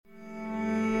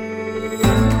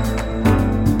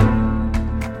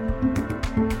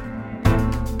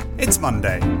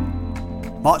Monday,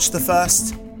 March the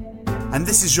 1st, and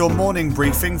this is your morning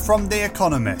briefing from The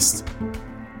Economist.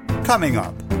 Coming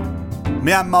up,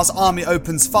 Myanmar's army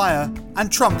opens fire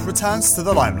and Trump returns to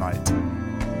the limelight.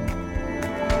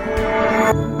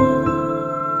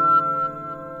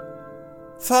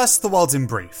 First, the world in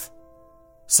brief.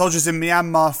 Soldiers in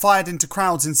Myanmar fired into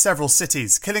crowds in several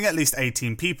cities, killing at least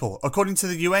 18 people, according to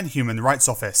the UN Human Rights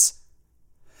Office.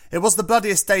 It was the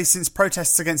bloodiest day since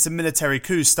protests against a military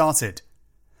coup started.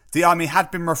 The army had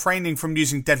been refraining from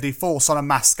using deadly force on a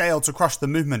mass scale to crush the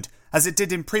movement, as it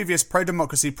did in previous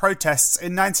pro-democracy protests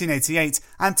in 1988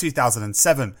 and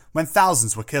 2007, when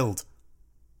thousands were killed.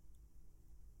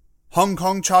 Hong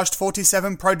Kong charged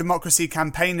 47 pro-democracy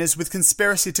campaigners with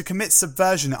conspiracy to commit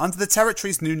subversion under the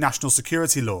territory's new national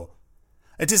security law.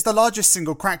 It is the largest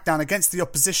single crackdown against the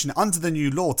opposition under the new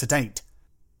law to date.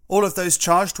 All of those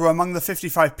charged were among the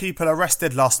 55 people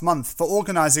arrested last month for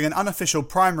organising an unofficial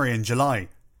primary in July.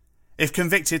 If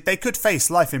convicted, they could face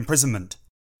life imprisonment.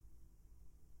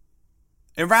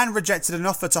 Iran rejected an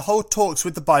offer to hold talks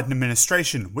with the Biden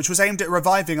administration, which was aimed at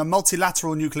reviving a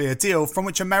multilateral nuclear deal from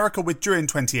which America withdrew in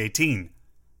 2018.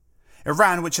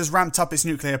 Iran, which has ramped up its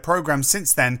nuclear program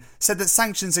since then, said that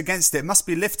sanctions against it must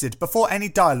be lifted before any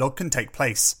dialogue can take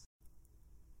place.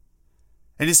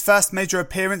 In his first major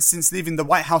appearance since leaving the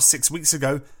White House 6 weeks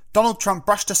ago, Donald Trump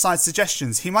brushed aside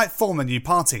suggestions he might form a new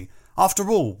party. After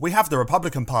all, we have the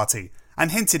Republican Party, and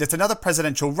hinted at another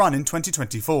presidential run in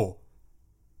 2024.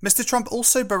 Mr. Trump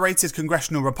also berated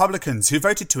congressional Republicans who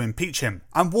voted to impeach him,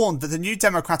 and warned that the new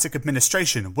Democratic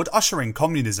administration would usher in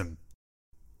communism.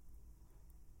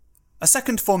 A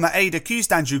second former aide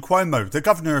accused Andrew Cuomo, the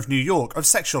governor of New York, of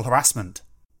sexual harassment.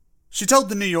 She told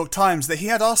the New York Times that he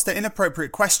had asked her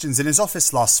inappropriate questions in his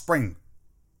office last spring.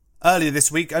 Earlier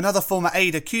this week, another former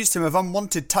aide accused him of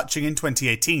unwanted touching in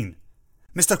 2018.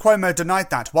 Mr. Cuomo denied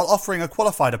that while offering a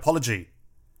qualified apology.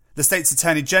 The state's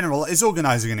Attorney General is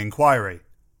organising an inquiry.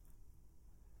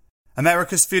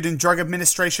 America's Food and Drug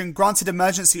Administration granted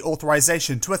emergency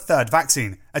authorization to a third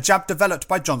vaccine, a jab developed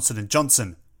by Johnson &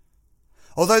 Johnson.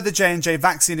 Although the J&J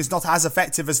vaccine is not as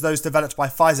effective as those developed by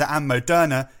Pfizer and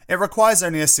Moderna, it requires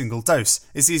only a single dose,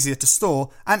 is easier to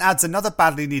store, and adds another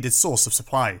badly needed source of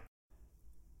supply.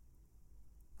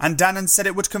 And Danone said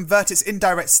it would convert its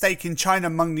indirect stake in China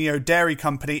Mengniu Dairy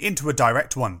Company into a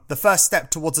direct one, the first step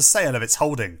towards a sale of its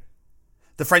holding.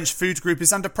 The French food group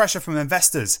is under pressure from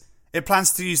investors. It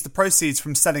plans to use the proceeds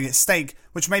from selling its stake,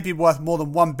 which may be worth more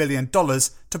than $1 billion,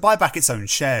 to buy back its own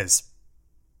shares.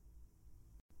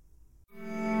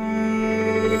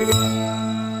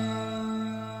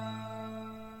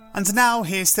 And now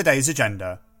here's today's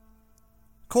agenda.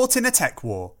 Caught in a tech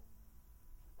war.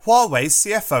 Huawei's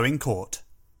CFO in court.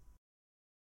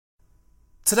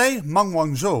 Today, Meng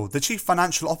Wanzhou, the chief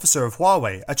financial officer of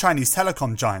Huawei, a Chinese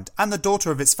telecom giant, and the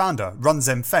daughter of its founder, Ren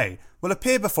Zhengfei, will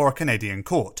appear before a Canadian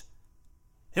court.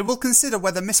 It will consider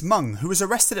whether Miss Meng, who was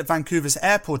arrested at Vancouver's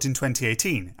airport in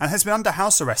 2018 and has been under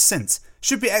house arrest since,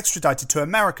 should be extradited to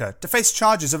America to face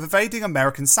charges of evading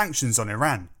American sanctions on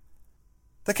Iran.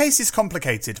 The case is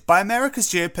complicated by America's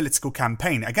geopolitical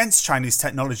campaign against Chinese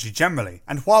technology generally,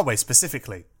 and Huawei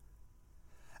specifically.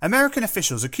 American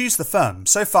officials accuse the firm,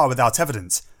 so far without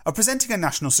evidence, of presenting a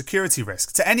national security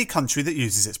risk to any country that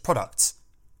uses its products.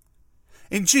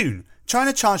 In June,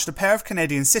 China charged a pair of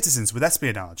Canadian citizens with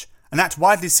espionage, an act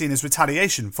widely seen as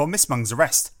retaliation for Miss Meng's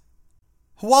arrest.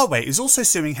 Huawei is also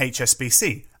suing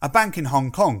HSBC, a bank in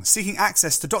Hong Kong, seeking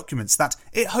access to documents that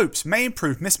it hopes may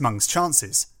improve Miss Meng's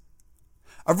chances.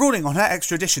 A ruling on her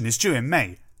extradition is due in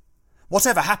May.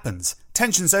 Whatever happens,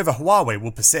 tensions over Huawei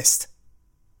will persist.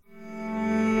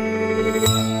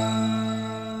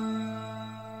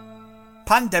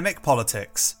 Pandemic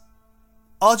politics.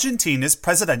 Argentina's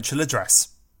presidential address.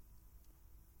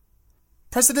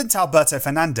 President Alberto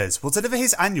Fernandez will deliver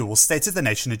his annual State of the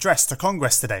Nation address to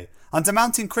Congress today, under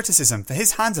mounting criticism for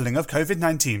his handling of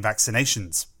COVID-19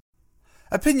 vaccinations.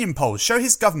 Opinion polls show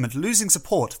his government losing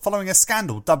support following a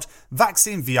scandal dubbed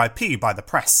Vaccine VIP by the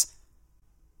press.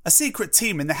 A secret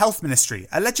team in the health ministry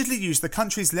allegedly used the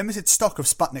country's limited stock of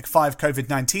Sputnik V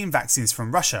COVID-19 vaccines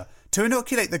from Russia to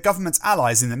inoculate the government's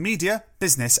allies in the media,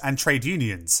 business and trade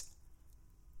unions.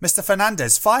 Mr.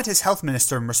 Fernandez fired his health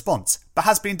minister in response, but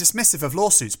has been dismissive of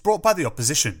lawsuits brought by the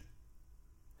opposition.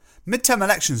 Midterm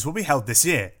elections will be held this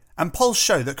year, and polls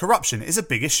show that corruption is a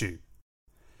big issue.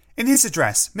 In his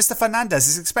address, Mr. Fernandez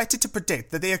is expected to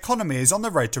predict that the economy is on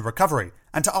the road to recovery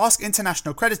and to ask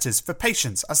international creditors for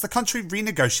patience as the country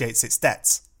renegotiates its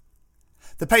debts.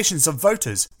 The patience of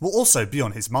voters will also be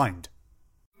on his mind.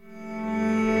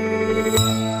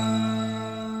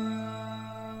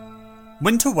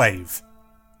 Winter wave.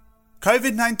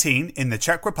 COVID-19 in the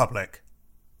Czech Republic.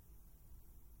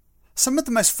 Some of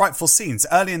the most frightful scenes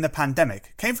early in the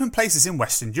pandemic came from places in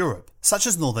Western Europe, such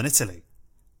as northern Italy.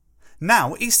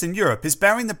 Now, Eastern Europe is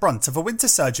bearing the brunt of a winter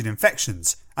surge in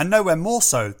infections, and nowhere more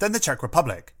so than the Czech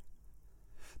Republic.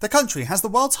 The country has the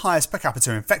world's highest per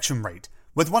capita infection rate,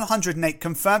 with 108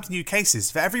 confirmed new cases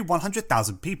for every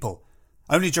 100,000 people.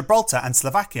 Only Gibraltar and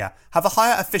Slovakia have a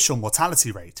higher official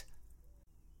mortality rate.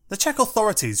 The Czech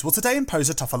authorities will today impose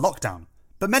a tougher lockdown,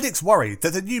 but medics worry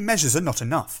that the new measures are not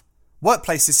enough.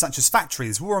 Workplaces such as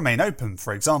factories will remain open,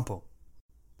 for example.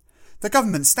 The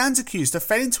government stands accused of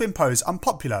failing to impose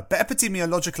unpopular but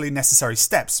epidemiologically necessary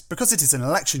steps because it is an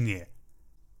election year.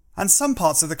 And some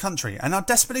parts of the country are now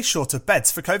desperately short of beds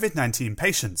for COVID-19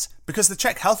 patients because the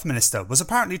Czech health minister was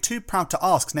apparently too proud to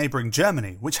ask neighbouring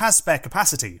Germany, which has spare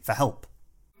capacity, for help.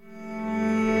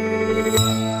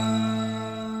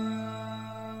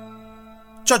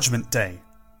 Judgment Day.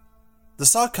 The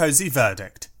Sarkozy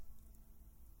verdict.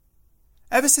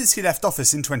 Ever since he left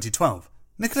office in 2012,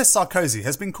 Nicolas Sarkozy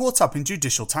has been caught up in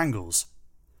judicial tangles.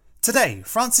 Today,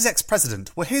 France's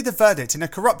ex-president will hear the verdict in a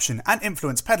corruption and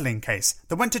influence peddling case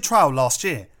that went to trial last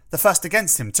year, the first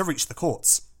against him to reach the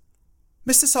courts.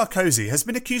 Mr. Sarkozy has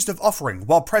been accused of offering,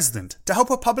 while president, to help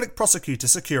a public prosecutor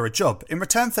secure a job in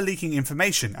return for leaking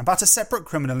information about a separate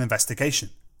criminal investigation.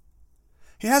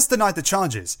 He has denied the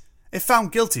charges. If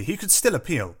found guilty, he could still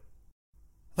appeal.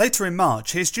 Later in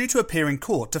March, he is due to appear in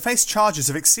court to face charges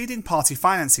of exceeding party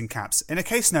financing caps in a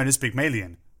case known as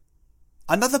Pygmalion.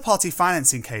 Another party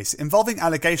financing case involving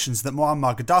allegations that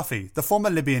Muammar Gaddafi, the former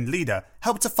Libyan leader,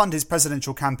 helped to fund his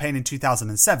presidential campaign in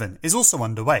 2007 is also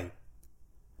underway.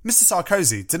 Mr.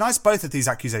 Sarkozy denies both of these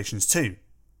accusations too.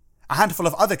 A handful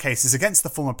of other cases against the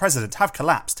former president have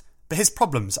collapsed, but his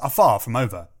problems are far from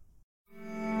over.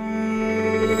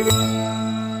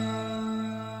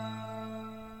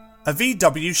 A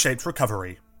VW-shaped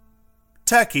recovery.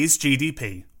 Turkey's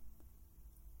GDP.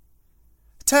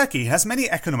 Turkey has many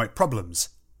economic problems.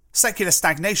 Secular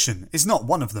stagnation is not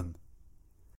one of them.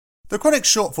 The chronic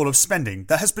shortfall of spending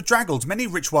that has bedraggled many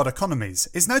rich world economies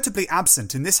is notably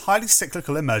absent in this highly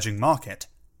cyclical emerging market.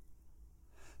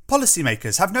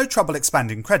 Policymakers have no trouble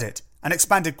expanding credit, and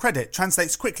expanded credit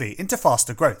translates quickly into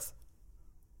faster growth.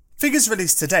 Figures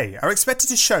released today are expected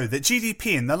to show that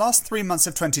GDP in the last 3 months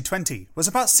of 2020 was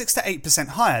about 6 to 8%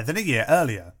 higher than a year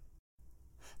earlier.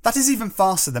 That is even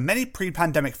faster than many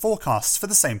pre-pandemic forecasts for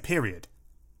the same period.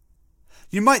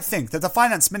 You might think that the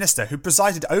finance minister who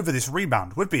presided over this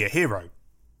rebound would be a hero.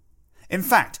 In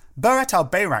fact, Berat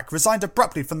al-Bayrak resigned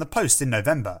abruptly from the post in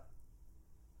November.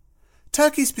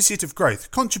 Turkey's pursuit of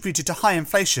growth contributed to high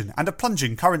inflation and a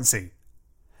plunging currency.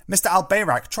 Mr.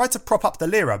 al-Bayrak tried to prop up the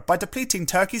lira by depleting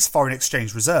Turkey's foreign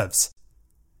exchange reserves.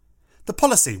 The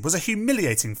policy was a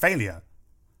humiliating failure.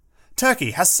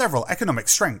 Turkey has several economic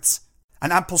strengths.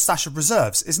 An ample stash of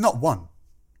reserves is not one.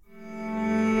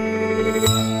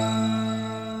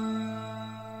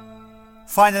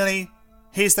 Finally,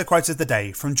 here's the quote of the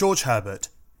day from George Herbert,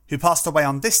 who passed away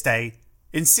on this day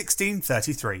in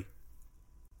 1633.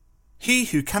 He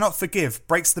who cannot forgive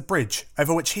breaks the bridge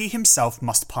over which he himself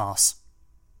must pass.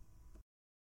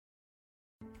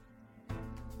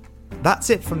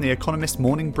 That's it from the Economist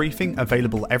morning briefing,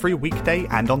 available every weekday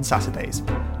and on Saturdays.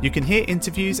 You can hear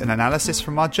interviews and analysis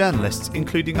from our journalists,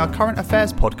 including our current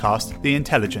affairs podcast, The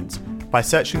Intelligence, by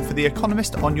searching for The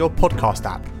Economist on your podcast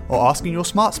app or asking your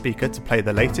smart speaker to play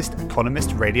the latest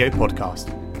Economist radio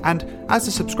podcast. And as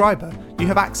a subscriber, you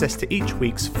have access to each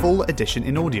week's full edition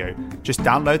in audio. Just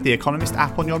download the Economist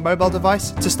app on your mobile device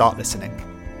to start listening.